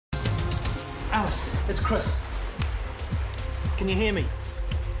Alice, it's Chris. Can you hear me?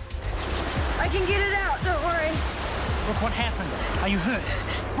 I can get it out, don't worry. Brooke, what happened? Are you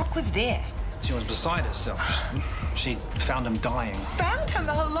hurt? Brooke was there. She was beside herself. She found him dying. Found him?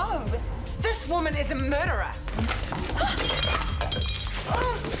 Hello? This woman is a murderer.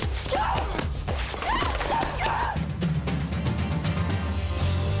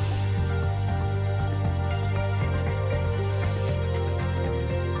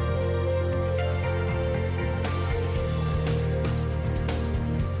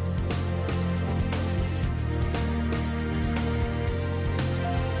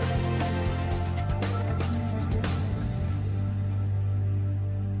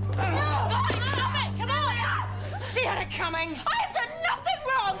 Coming. I have done nothing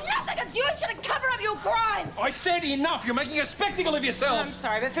wrong! Nothing! It's you who's going to cover up your crimes! I said enough! You're making a spectacle of yourselves! I'm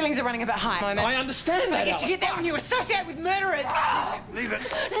sorry, but feelings are running a bit high at the moment. I understand that, I guess Alice, you get that when you associate with murderers. Leave it.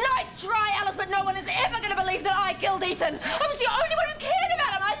 Nice try, Alice, but no one is ever going to believe that I killed Ethan. I was the only one who cared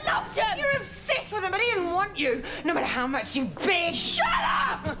about him. I loved him. You're obsessed with him, but he didn't want you. No matter how much you beg. Shut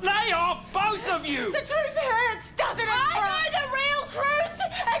up! Lay off, both of you! The truth hurts, doesn't it? I know the real truth,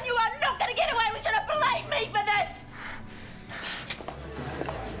 and you are not going to get away with trying to blame me for this.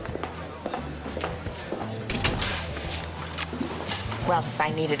 Well, if I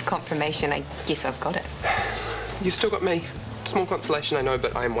needed confirmation, I guess I've got it. You've still got me. Small consolation, I know,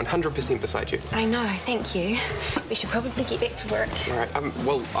 but I am 100% beside you. I know, thank you. We should probably get back to work. All right,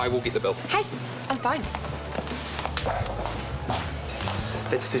 well, I will get the bill. Hey, I'm fine.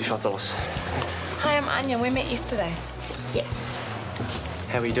 That's $35. Hi, I'm Anya. We met yesterday. Yeah.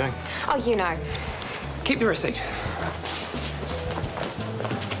 How are you doing? Oh, you know. Keep the receipt.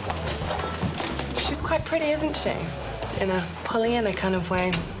 She's quite pretty, isn't she? In a Pollyanna kind of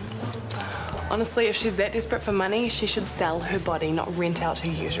way. Honestly, if she's that desperate for money, she should sell her body, not rent out her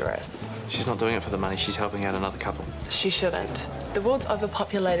uterus. She's not doing it for the money. She's helping out another couple. She shouldn't. The world's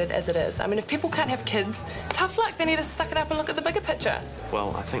overpopulated as it is. I mean, if people can't have kids, tough luck. They need to suck it up and look at the bigger picture.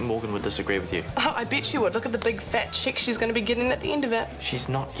 Well, I think Morgan would disagree with you. Oh, I bet she would. Look at the big fat check she's going to be getting at the end of it. She's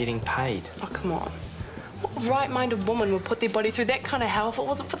not getting paid. Oh, come on. What right-minded woman would put their body through that kind of hell if it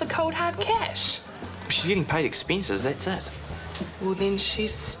wasn't for the cold, hard cash? She's getting paid expenses, that's it. Well, then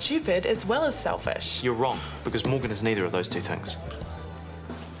she's stupid as well as selfish. You're wrong, because Morgan is neither of those two things.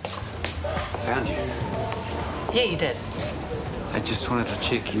 Found you. Yeah, you did. I just wanted to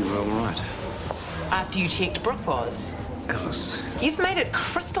check you were all right. After you checked Brooke was. Alice. You've made it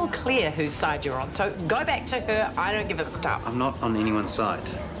crystal clear whose side you're on, so go back to her. I don't give a stuff. I'm not on anyone's side.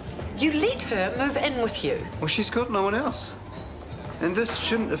 You let her move in with you. Well, she's got no one else. And this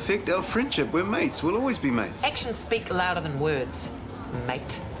shouldn't affect our friendship. We're mates. We'll always be mates. Actions speak louder than words,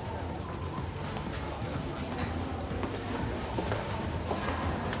 mate.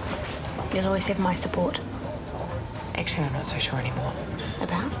 You'll always have my support. Actually, I'm not so sure anymore.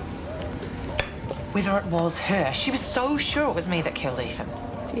 About? Whether it was her. She was so sure it was me that killed Ethan.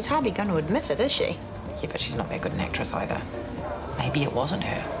 She's hardly going to admit it, is she? Yeah, but she's not that good an actress either. Maybe it wasn't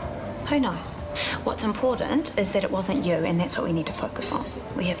her. Who knows? What's important is that it wasn't you, and that's what we need to focus on.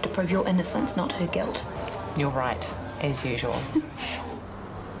 We have to prove your innocence, not her guilt. You're right, as usual.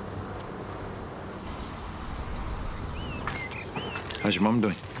 How's your mum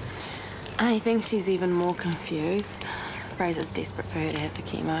doing? I think she's even more confused. Fraser's desperate for her to have the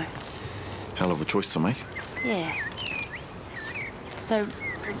chemo. Hell of a choice to make. Yeah. So,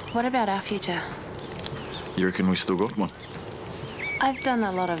 what about our future? You reckon we still got one? I've done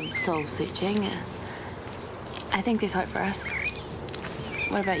a lot of soul searching. I think there's hope for us.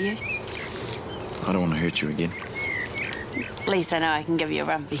 What about you? I don't want to hurt you again. At least I know I can give you a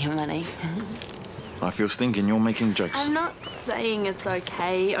run for your money. I feel stinking you're making jokes. I'm not saying it's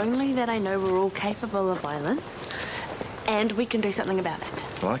okay, only that I know we're all capable of violence. And we can do something about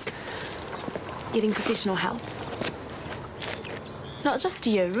it. Like? Getting professional help. Not just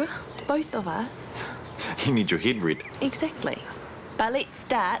you, both of us. You need your head read. Exactly. But let's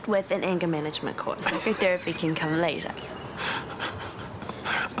start with an anger management course. Psychotherapy can come later.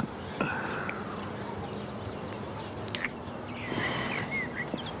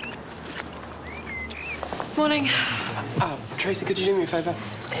 Morning. Tracy, could you do me a favour?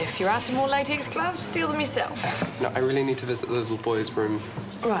 If you're after more latex gloves, steal them yourself. No, I really need to visit the little boy's room.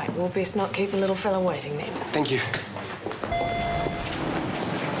 Right, well, best not keep the little fella waiting then. Thank you.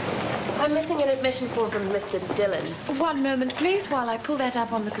 I'm missing an admission form from Mr. Dillon. One moment, please, while I pull that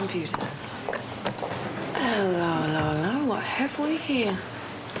up on the computer. Hello. What have we here?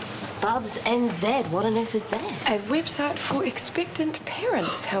 Bubs and Zed. What on earth is that? A website for expectant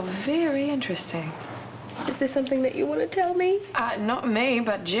parents. How very interesting. Is there something that you want to tell me? Not me,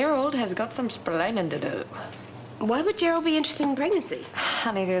 but Gerald has got some splaining to do. Why would Gerald be interested in pregnancy?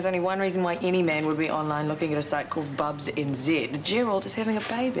 Honey, there's only one reason why any man would be online looking at a site called Bubs NZ. Gerald is having a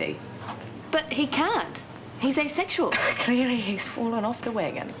baby. But he can't. He's asexual. Clearly he's fallen off the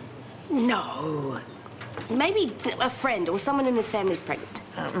wagon. No. Maybe a friend or someone in his family's pregnant.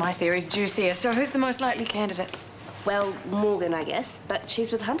 My theory's juicier, so who's the most likely candidate? Well, Morgan, I guess, but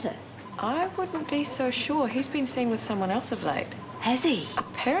she's with Hunter. I wouldn't be so sure. He's been seen with someone else of late. Has he?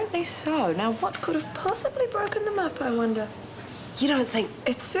 Apparently so. Now, what could have possibly broken them up, I wonder? You don't think...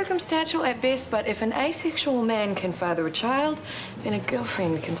 It's circumstantial at best, but if an asexual man can father a child, then a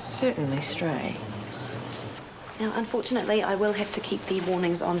girlfriend can certainly stray. Now, unfortunately, I will have to keep the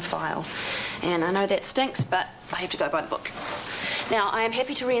warnings on file. And I know that stinks, but I have to go by the book. Now, I am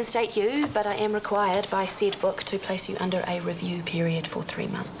happy to reinstate you, but I am required by said book to place you under a review period for 3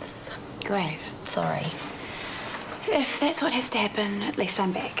 months. Great. Sorry. If that's what has to happen, at least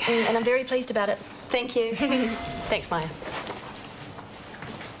I'm back. And I'm very pleased about it. Thank you. Thanks, Maya.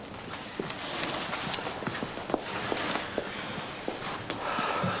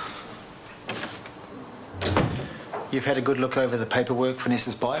 You've had a good look over the paperwork for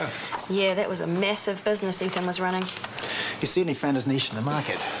Nessa's bio? Yeah, that was a massive business Ethan was running. He certainly found his niche in the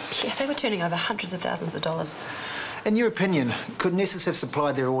market. Yeah, they were turning over hundreds of thousands of dollars. In your opinion, could Nessa's have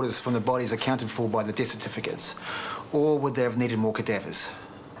supplied their orders from the bodies accounted for by the death certificates? Or would they have needed more cadavers?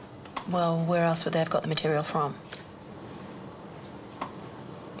 Well, where else would they have got the material from?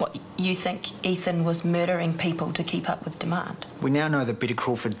 What, you think Ethan was murdering people to keep up with demand? We now know that Betty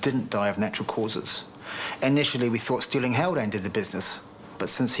Crawford didn't die of natural causes. Initially, we thought Sterling Haldane did the business. But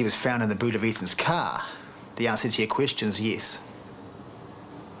since he was found in the boot of Ethan's car, the answer to your question is yes.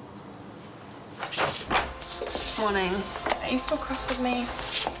 Morning. Are you still cross with me?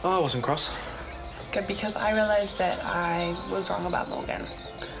 Oh, I wasn't cross. Good, because I realised that I was wrong about Morgan.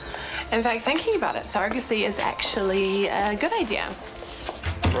 In fact, thinking about it, surrogacy is actually a good idea.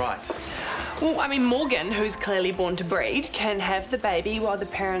 Right. Well, I mean, Morgan, who's clearly born to breed, can have the baby while the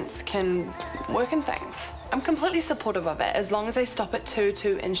parents can work and things. I'm completely supportive of it, as long as they stop it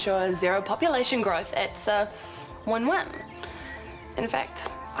to ensure zero population growth. It's a win-win. In fact,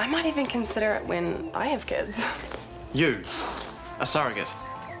 I might even consider it when I have kids. You? A surrogate?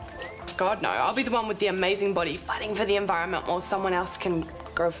 God, no. I'll be the one with the amazing body fighting for the environment while someone else can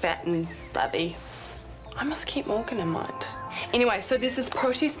grow fat and flabby. I must keep Morgan in mind. Anyway, so there's this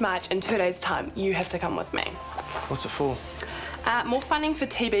protest march in 2 days' time. You have to come with me. What's it for? More funding for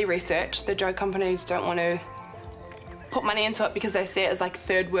TB research. The drug companies don't want to put money into it because they see it as like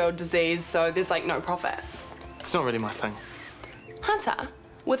third world disease, so there's like no profit. It's not really my thing. Hunter,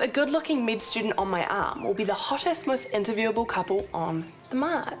 with a good-looking med student on my arm, will be the hottest, most interviewable couple on the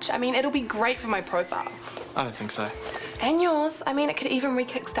march. I mean, it'll be great for my profile. I don't think so. And yours. I mean, it could even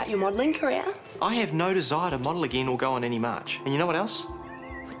re-kickstart your modelling career. I have no desire to model again or go on any march. And you know what else?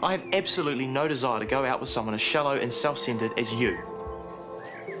 I have absolutely no desire to go out with someone as shallow and self-centered as you.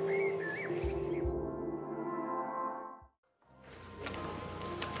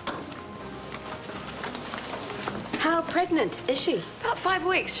 How pregnant is she? About 5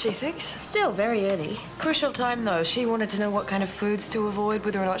 weeks, she thinks. Still very early. Crucial time, though. She wanted to know what kind of foods to avoid,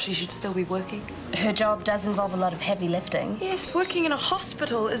 whether or not she should still be working. Her job does involve a lot of heavy lifting. Yes, working in a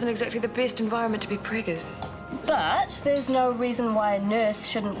hospital isn't exactly the best environment to be preggers. But there's no reason why a nurse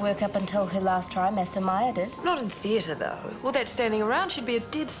shouldn't work up until her last trimester. Maya did. Not in theatre, though. Well, that standing around should be a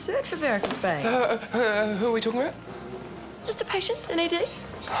dead cert for varicose veins. Who are we talking about? Just a patient, an ED.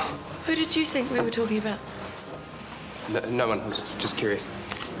 Who did you think we were talking about? No one. I was just curious.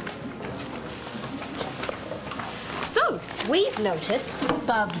 So, we've noticed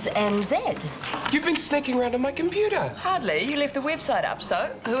Bubs and Zed. You've been sneaking around on my computer. Hardly. You left the website up,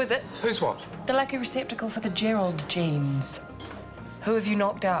 so who is it? Who's what? The lucky receptacle for the Gerald genes. Who have you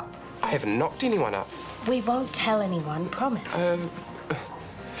knocked out? I haven't knocked anyone up. We won't tell anyone, promise.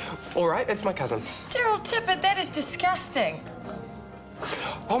 All right, it's my cousin. Gerald Tippett, that is disgusting.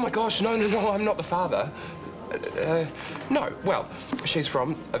 Oh my gosh, no, I'm not the father. No, well, she's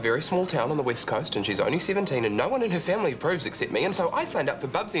from a very small town on the west coast and she's only 17 and no one in her family approves except me, and so I signed up for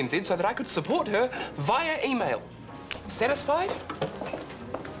Bubs NZ so that I could support her via email. Satisfied?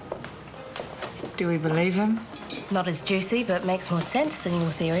 Do we believe him? Not as juicy, but makes more sense than your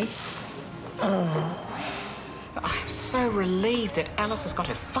theory. I'm so relieved that Alice has got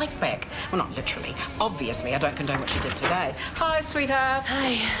her fight back. Well, not literally. Obviously, I don't condone what she did today. Hi, sweetheart.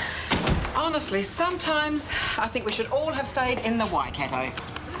 Hi. Honestly, sometimes I think we should all have stayed in the Waikato.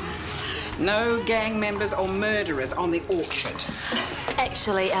 No gang members or murderers on the orchard.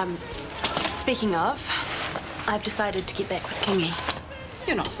 Actually, speaking of, I've decided to get back with Kingy.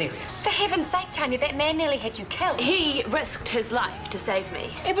 You're not serious. For heaven's sake, Tanya, that man nearly had you killed. He risked his life to save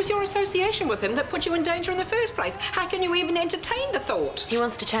me. It was your association with him that put you in danger in the first place. How can you even entertain the thought? He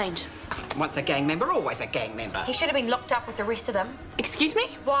wants to change. Once a gang member, always a gang member. He should have been locked up with the rest of them. Excuse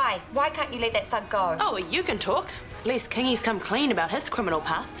me? Why? Why can't you let that thug go? Oh, well, you can talk. At least Kingy's come clean about his criminal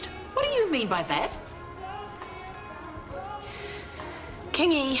past. What do you mean by that?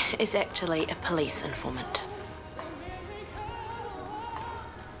 Kingy is actually a police informant.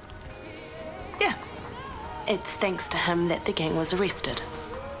 Yeah. It's thanks to him that the gang was arrested.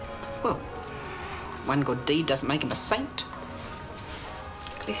 Well, one good deed doesn't make him a saint.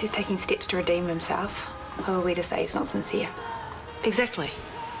 At least he's taking steps to redeem himself. Who are we to say he's not sincere? Exactly.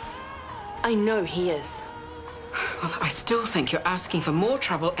 I know he is. Well, I still think you're asking for more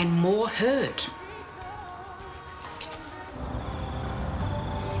trouble and more hurt.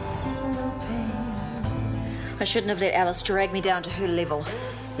 I shouldn't have let Alice drag me down to her level.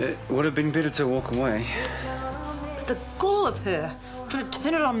 It would have been better to walk away. But the gall of her, trying to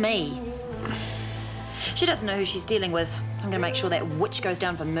turn it on me. She doesn't know who she's dealing with. I'm going to make sure that witch goes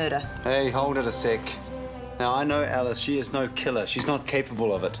down for murder. Hey, hold it a sec. Now, I know Alice. She is no killer. She's not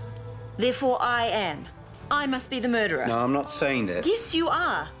capable of it. Therefore, I am. I must be the murderer. No, I'm not saying that. Yes, you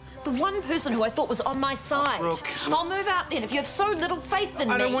are. The one person who I thought was on my side. Look. I'll move out then if you have so little faith in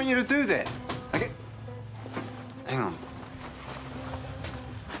me. I don't want you to do that. Okay? Hang on.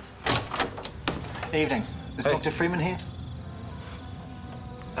 Evening. Is Dr. Freeman here?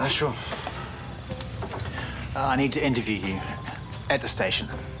 Sure. I need to interview you at the station.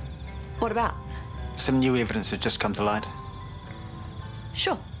 What about? Some new evidence has just come to light.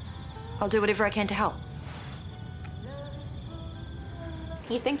 Sure. I'll do whatever I can to help.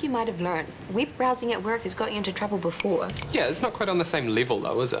 You think you might have learned. Web browsing at work has got you into trouble before. Yeah, it's not quite on the same level,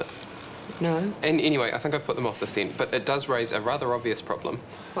 though, is it? No. And anyway, I think I've put them off the scent, but it does raise a rather obvious problem.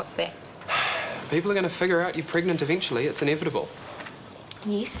 What's that? People are going to figure out you're pregnant eventually. It's inevitable.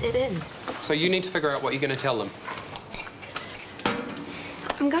 Yes, it is. So you need to figure out what you're going to tell them.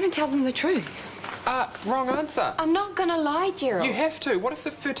 I'm going to tell them the truth. Wrong answer. I'm not going to lie, Gerald. You have to. What if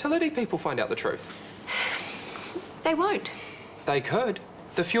the fertility people find out the truth? They won't. They could.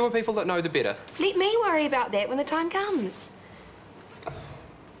 The fewer people that know, the better. Let me worry about that when the time comes.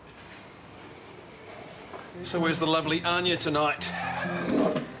 So where's the lovely Anya tonight?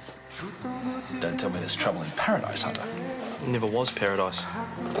 Don't tell me there's trouble in paradise, Hunter. Never was paradise.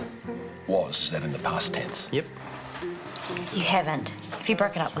 Was, is that in the past tense? Yep. You haven't. Have you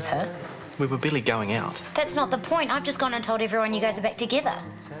broken up with her? We were barely going out. That's not the point. I've just gone and told everyone you guys are back together.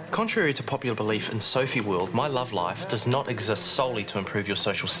 Contrary to popular belief in Sophie world, my love life does not exist solely to improve your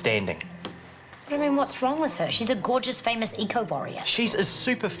social standing. But I mean, what's wrong with her? She's a gorgeous, famous eco-warrior. She's as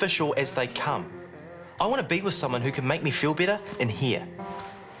superficial as they come. I want to be with someone who can make me feel better in here.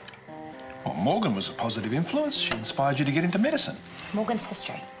 Well, Morgan was a positive influence. She inspired you to get into medicine. Morgan's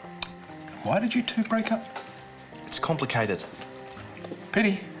history. Why did you two break up? It's complicated.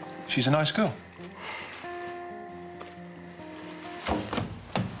 Pity. She's a nice girl.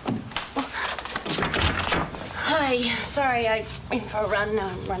 Hi, sorry, I went for a run. Now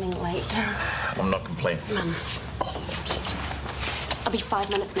I'm running late. I'm not complaining. Mum. I'll be 5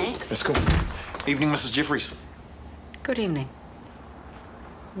 minutes max. Let's go. Evening, Mrs. Jeffries. Good evening.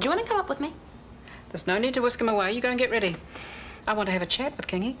 Do you want to come up with me? There's no need to whisk him away. You go and get ready. I want to have a chat with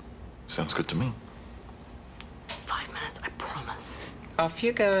Kingy. Sounds good to me. 5 minutes, I promise. Off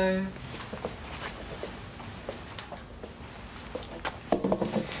you go.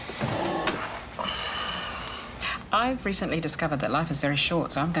 I've recently discovered that life is very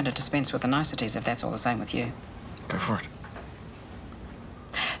short, so I'm going to dispense with the niceties if that's all the same with you. Go for it.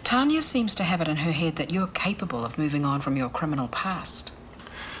 Tanya seems to have it in her head that you're capable of moving on from your criminal past.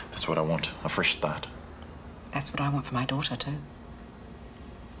 That's what I want, a fresh start. That's what I want for my daughter, too.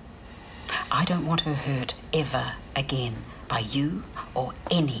 I don't want her hurt ever again by you or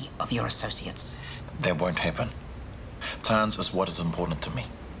any of your associates. That won't happen. Tans is what is important to me.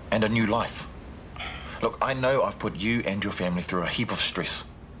 And a new life. Look, I know I've put you and your family through a heap of stress.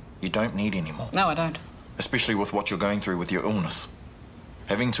 You don't need any more. No, I don't. Especially with what you're going through with your illness.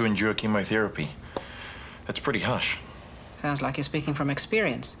 Having to endure chemotherapy, it's pretty harsh. Sounds like you're speaking from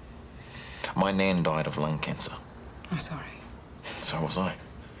experience. My nan died of lung cancer. I'm sorry. So was I.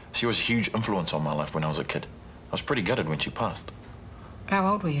 She was a huge influence on my life when I was a kid. I was pretty gutted when she passed.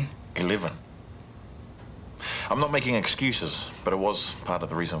 How old were you? 11. I'm not making excuses, but it was part of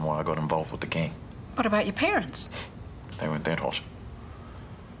the reason why I got involved with the gang. What about your parents? They weren't that hot.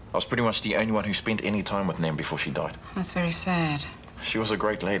 I was pretty much the only one who spent any time with Nan before she died. That's very sad. She was a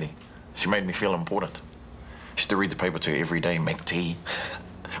great lady. She made me feel important. Used to read the paper to her every day, make tea.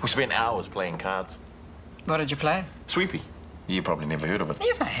 We spent hours playing cards. What did you play? Sweepy. You probably never heard of it.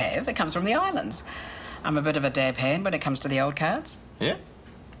 Yes, I have. It comes from the islands. I'm a bit of a dab hand when it comes to the old cards. Yeah?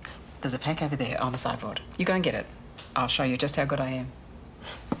 There's a pack over there on the sideboard. You go and get it. I'll show you just how good I am.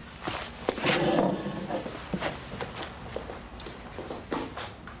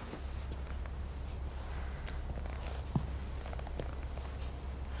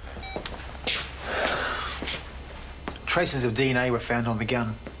 Traces of DNA were found on the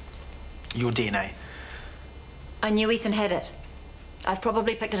gun. Your DNA. I knew Ethan had it. I've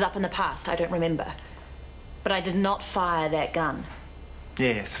probably picked it up in the past, I don't remember. But I did not fire that gun. Yeah,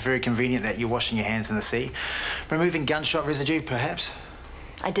 it's very convenient that you're washing your hands in the sea. Removing gunshot residue, perhaps?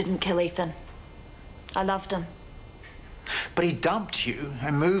 I didn't kill Ethan. I loved him. But he dumped you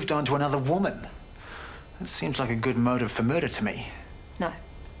and moved on to another woman. That seems like a good motive for murder to me. No.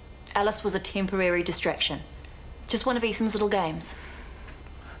 Alice was a temporary distraction. Just one of Ethan's little games.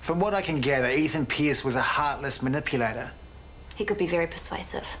 From what I can gather, Ethan Pierce was a heartless manipulator. He could be very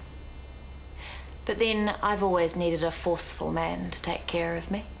persuasive. But then I've always needed a forceful man to take care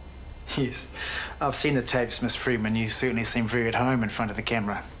of me. Yes. I've seen the tapes, Miss Freeman. You certainly seem very at home in front of the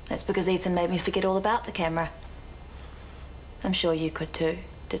camera. That's because Ethan made me forget all about the camera. I'm sure you could too,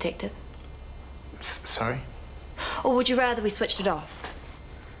 Detective. Sorry? Or would you rather we switched it off?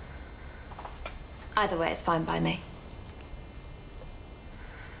 Either way, it's fine by me.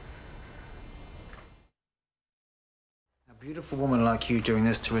 A beautiful woman like you doing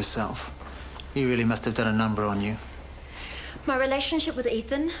this to herself. You really must have done a number on you. My relationship with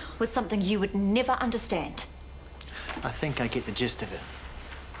Ethan was something you would never understand. I think I get the gist of it.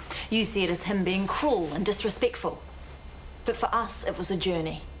 You see it as him being cruel and disrespectful. But for us, it was a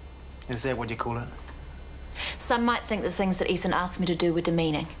journey. Is that what you call it? Some might think the things that Ethan asked me to do were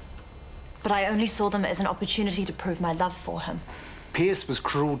demeaning. But I only saw them as an opportunity to prove my love for him. Pierce was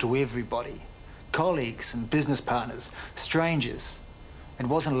cruel to everybody. Colleagues and business partners, strangers. It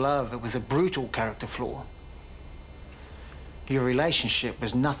wasn't love, it was a brutal character flaw. Your relationship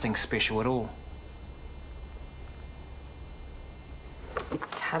was nothing special at all.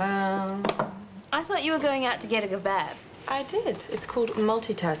 Ta-da! I thought you were going out to get a kebab. I did. It's called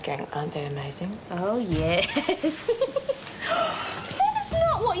multitasking. Aren't they amazing? Oh, yes. That is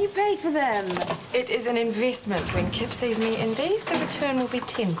not what you paid for them. It is an investment. When Kip sees me in these, the return will be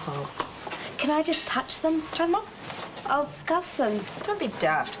tenfold. Can I just touch them? Try them on. I'll scuff them. Don't be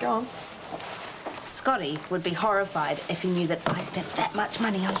daft. Go on. Scotty would be horrified if he knew that I spent that much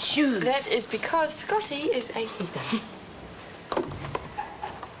money on shoes. That is because Scotty is a heathen.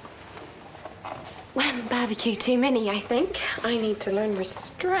 One barbecue too many, I think. I need to learn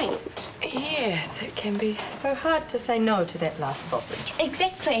restraint. Yes, it can be so hard to say no to that last sausage.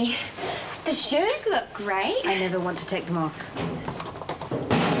 Exactly. The shoes look great. I never want to take them off.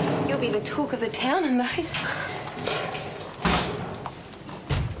 You'll be the talk of the town in those.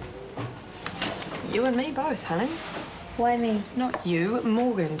 You and me both, honey. Why me? Not you,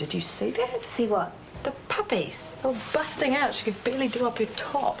 Morgan. Did you see that? See what? The puppies. They were busting out. She could barely do up her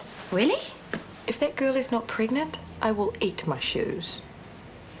top. Really? If that girl is not pregnant, I will eat my shoes.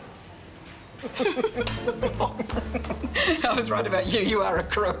 I was right about you. You are a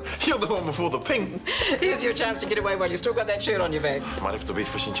crook. You're the one before the ping. Here's your chance to get away while you still got that shirt on your back. Might have to be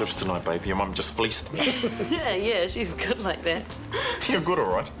fish and chips tonight, baby. Your mum just fleeced me. Yeah, she's good like that. You're good, all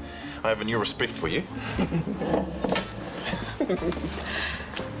right. I have a new respect for you.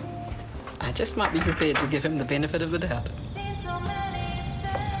 I just might be prepared to give him the benefit of the doubt.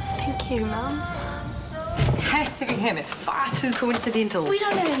 Thank you, Mum. It has to be him. It's far too coincidental. We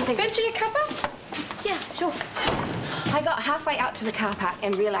don't know anything. Fancy a cuppa? Yeah, sure. I got halfway out to the car park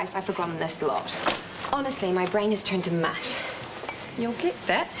and realised I'd forgotten this lot. Honestly, my brain has turned to mush. You'll get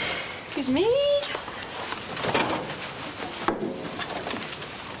that. Excuse me.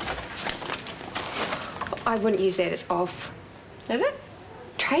 I wouldn't use that. It's off. Is it?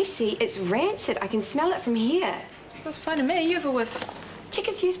 Tracy, it's rancid. I can smell it from here. Smells fine to me. You have a whiff. Check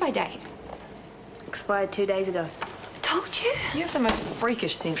its use-by date. Expired 2 days ago. Told you. You have the most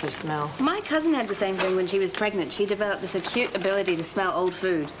freakish sense of smell. My cousin had the same thing when she was pregnant. She developed this acute ability to smell old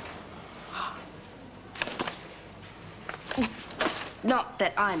food. Not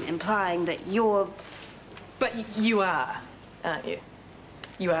that I'm implying that you're... But you are, aren't you?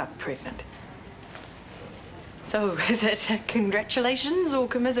 You are pregnant. So, is it congratulations or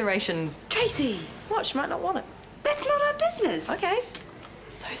commiserations? Tracy! What? She might not want it. That's not our business. Okay.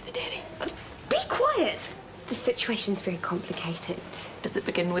 So's the daddy. Be quiet. The situation's very complicated. Does it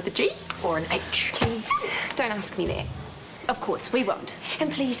begin with a G or an H? Please, don't ask me that. Of course, we won't.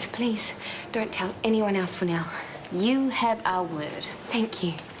 And please, please, don't tell anyone else for now. You have our word. Thank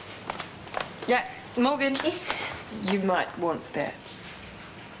you. Yeah, Morgan. Yes? You might want that.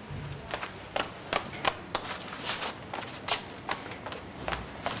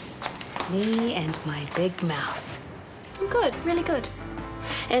 Me and my big mouth. I'm good, really good.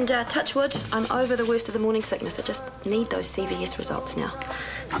 And touch wood, I'm over the worst of the morning sickness. I just need those CVS results now.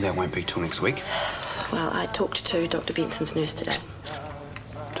 And that won't be till next week. Well, I talked to Dr. Benson's nurse today.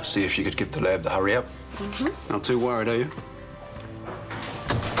 To see if she could give the lab the hurry up. Not too worried, are you?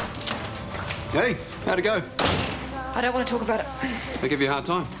 Hey, how'd it go? I don't want to talk about it. They give you a hard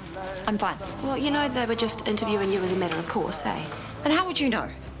time. I'm fine. Well, you know, they were just interviewing you as a matter of course, eh? And how would you know?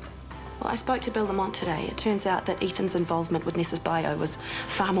 Well, I spoke to Bill Lamont today. It turns out that Ethan's involvement with Nessa's bio was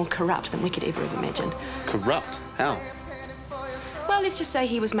far more corrupt than we could ever have imagined. Corrupt? How? Well, let's just say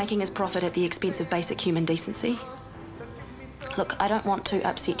he was making his profit at the expense of basic human decency. Look, I don't want to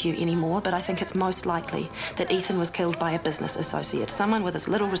upset you anymore, but I think it's most likely that Ethan was killed by a business associate, someone with as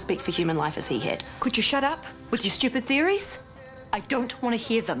little respect for human life as he had. Could you shut up with your stupid theories? I don't want to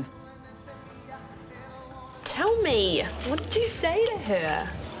hear them. Tell me, what did you say to her?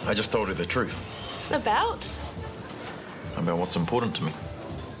 I just told her the truth About? about what's important to me.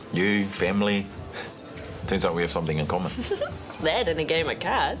 You, family. Turns out we have something in common. That in a game of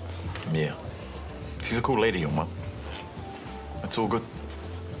cards. Yeah. She's a cool lady, your mum. It's all good.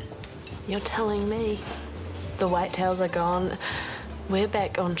 You're telling me the whitetails are gone, we're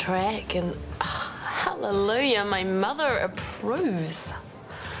back on track, and hallelujah, my mother approves.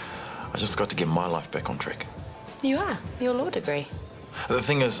 I just got to get my life back on track. You are. Your law degree. The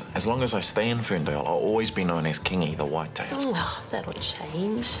thing is, as long as I stay in Ferndale, I'll always be known as Kingy the Whitetail. Oh, that'll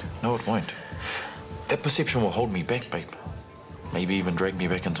change. No, it won't. That perception will hold me back, babe. Maybe even drag me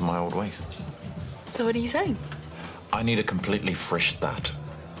back into my old ways. So what are you saying? I need a completely fresh start.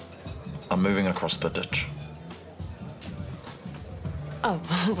 I'm moving across the ditch. Oh,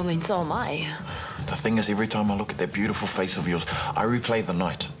 well then so am I. The thing is, every time I look at that beautiful face of yours, I replay the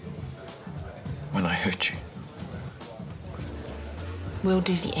night when I hurt you. We'll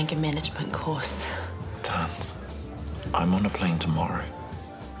do the anger management course. Tans, I'm on a plane tomorrow,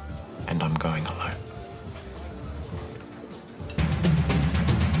 and I'm going alone.